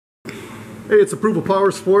Hey, it's Approval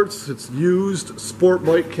Power Sports. It's used sport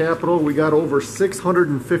bike capital. We got over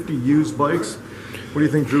 650 used bikes. What do you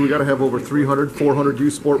think, Drew? We got to have over 300, 400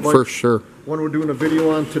 used sport bikes. For sure. One we're doing a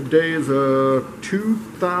video on today is a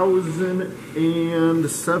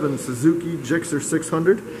 2007 Suzuki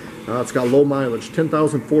GSXR600. It's got low mileage,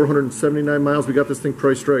 10,479 miles. We got this thing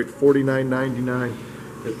priced right, $49.99.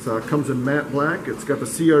 It comes in matte black. It's got the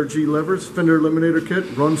CRG levers, fender eliminator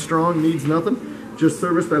kit, runs strong, needs nothing. Just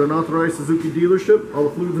serviced at an authorized Suzuki dealership. All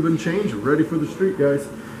the fluids have been changed. Ready for the street, guys.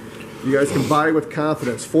 You guys can buy with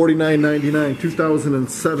confidence. $49.99,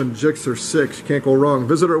 2007 GSXR6. You can't go wrong.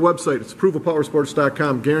 Visit our website. It's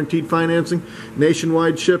approvalpowersports.com. Guaranteed financing,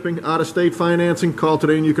 nationwide shipping, out-of-state financing. Call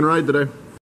today and you can ride today.